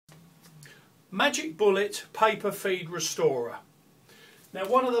Magic Bullet Paper Feed Restorer. Now,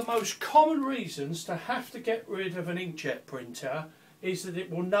 one of the most common reasons to have to get rid of an inkjet printer is that it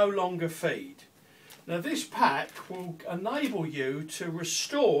will no longer feed. Now, this pack will enable you to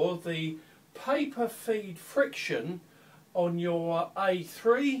restore the paper feed friction on your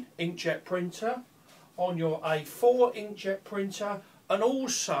A3 inkjet printer, on your A4 inkjet printer, and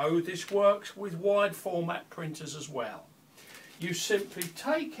also this works with wide format printers as well. You simply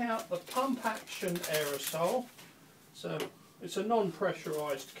take out the pump action aerosol, so it's a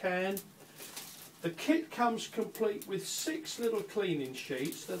non-pressurised can. The kit comes complete with 6 little cleaning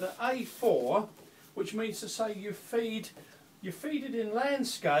sheets that are A4, which means to say you feed it in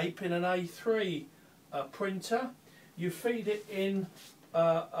landscape in an A3 printer, you feed it in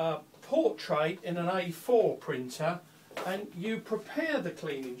portrait in an A4 printer, and you prepare the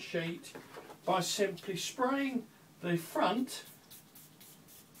cleaning sheet by simply spraying the front,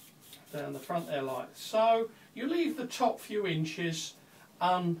 down the front there like so. You leave the top few inches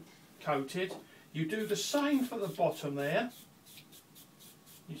uncoated. You do the same for the bottom there.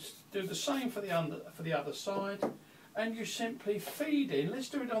 You do the same for the other side, and you simply feed in. Let's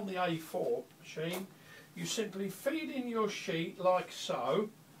do it on the A4 machine. You simply feed in your sheet like so,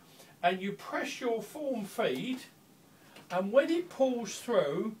 and you press your form feed, and when it pulls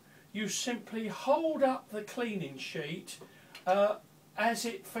through, you simply hold up the cleaning sheet as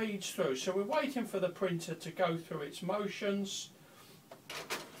it feeds through. So we're waiting for the printer to go through its motions,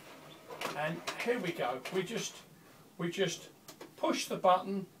 and here we go. We just push the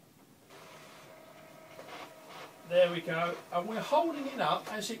button. There we go, and we're holding it up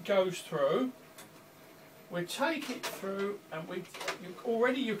as it goes through. We take it through, and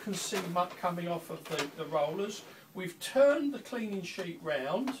already you can see muck coming off of the rollers. We've turned the cleaning sheet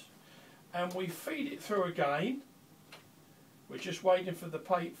round, and we feed it through again. We're just waiting for the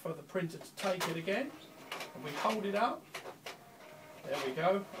printer to take it again, and we hold it up. There we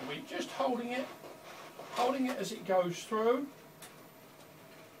go, and we're just holding it as it goes through.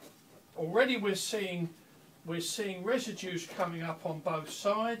 Already we're seeing residues coming up on both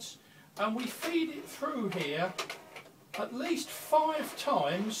sides, and we feed it through here at least 5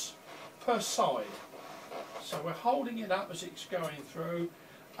 times per side. So we're holding it up as it's going through,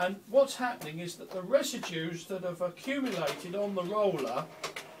 and what's happening is that the residues that have accumulated on the roller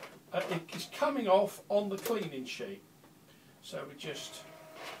is coming off on the cleaning sheet. So we just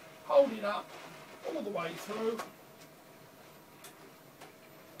hold it up all the way through.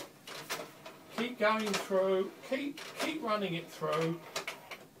 Keep going through, keep running it through.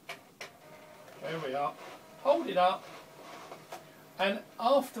 There we are. Hold it up, and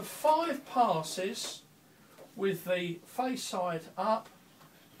after 5 passes with the face side up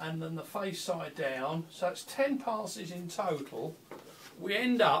and then the face side down, so it's 10 passes in total, we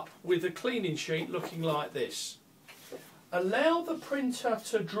end up with a cleaning sheet looking like this. Allow the printer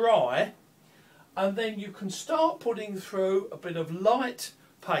to dry, and then you can start putting through a bit of light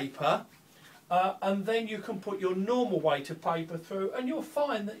paper, and then you can put your normal weight of paper through, and you'll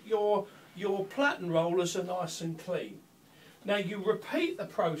find that your platen rollers are nice and clean. Now, you repeat the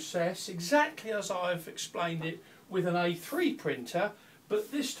process exactly as I've explained it with an A3 printer, but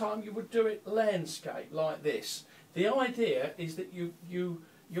this time you would do it landscape like this. The idea is that you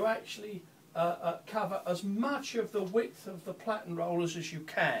actually cover as much of the width of the platen rollers as you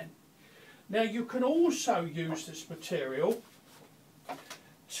can. Now, you can also use this material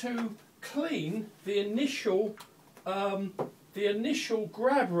to clean the initial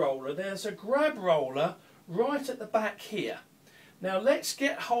grab roller. There's a grab roller right at the back here. Now, let's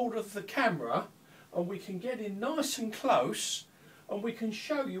get hold of the camera, and we can get in nice and close, and we can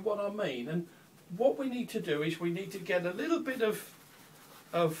show you what I mean. And what we need to do is we need to get a little bit of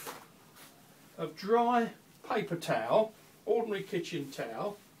dry paper towel, ordinary kitchen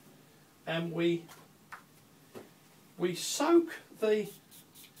towel, and we soak the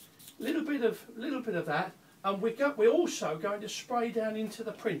little bit of that, and we're also going to spray down into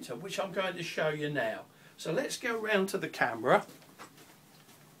the printer, which I'm going to show you now. So let's go round to the camera,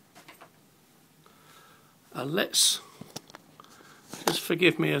 and let's just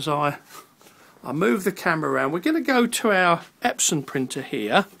forgive me as I move the camera around. We're going to go to our Epson printer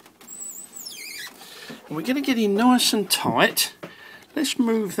here, and we're going to get in nice and tight. Let's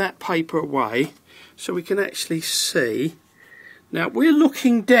move that paper away so we can actually see. Now, we're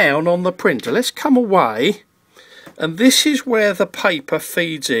looking down on the printer. Let's come away, and this is where the paper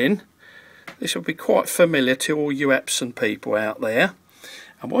feeds in. This will be quite familiar to all you Epson people out there.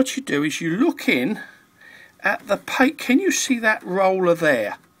 And what you do is you look in at the paper. Can you see that roller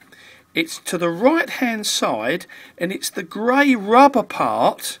there? It's to the right hand side, and it's the grey rubber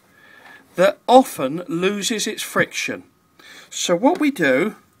part that often loses its friction. So what we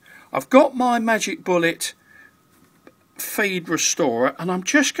do, I've got my Magic Bullet feed restorer, and I'm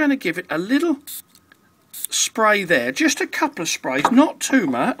just going to give it a little spray there, just a couple of sprays, not too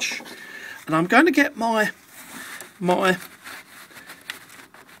much. And I'm going to get my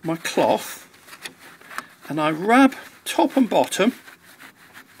cloth, and I rub top and bottom,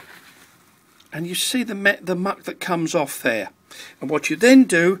 and you see the muck that comes off there. And what you then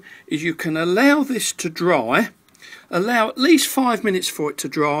do is you can allow this to dry, allow at least 5 minutes for it to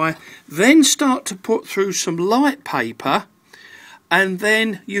dry, then start to put through some light paper, and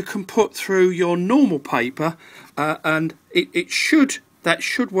then you can put through your normal paper, and that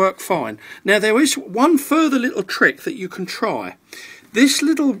should work fine. Now there is one further little trick that you can try. This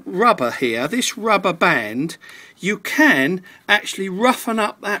little rubber here, this rubber band, you can actually roughen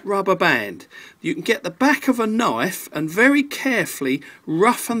up that rubber band. You can get the back of a knife and very carefully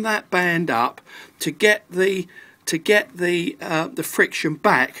roughen that band up to get the friction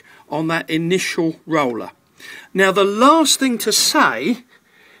back on that initial roller. Now the last thing to say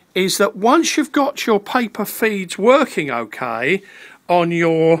is that once you've got your paper feeds working okay on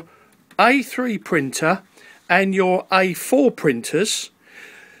your A3 printer and your A4 printers,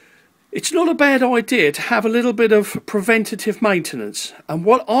 it's not a bad idea to have a little bit of preventative maintenance. And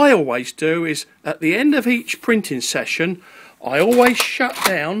what I always do is at the end of each printing session, I always shut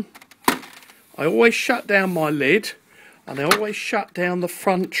down my lid, and I always shut down the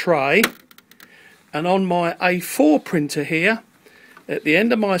front tray. And on my A4 printer here, at the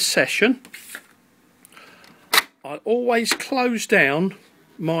end of my session, I always close down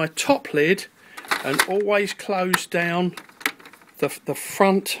my top lid and always close down the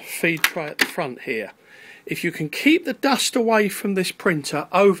front feed tray at the front here. If you can keep the dust away from this printer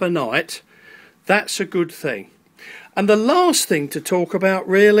overnight, that's a good thing. And the last thing to talk about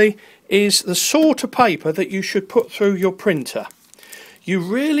really is the sort of paper that you should put through your printer. You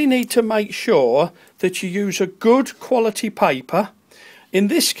really need to make sure that you use a good quality paper. In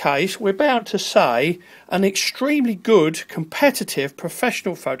this case, we're bound to say an extremely good, competitive,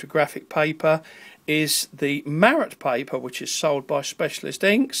 professional photographic paper is the Marrott paper, which is sold by Specialist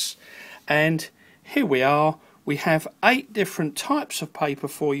Inks. And here we are. We have 8 different types of paper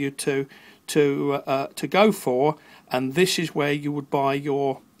for you to go for, and this is where you would buy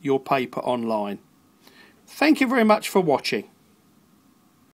your paper online. Thank you very much for watching.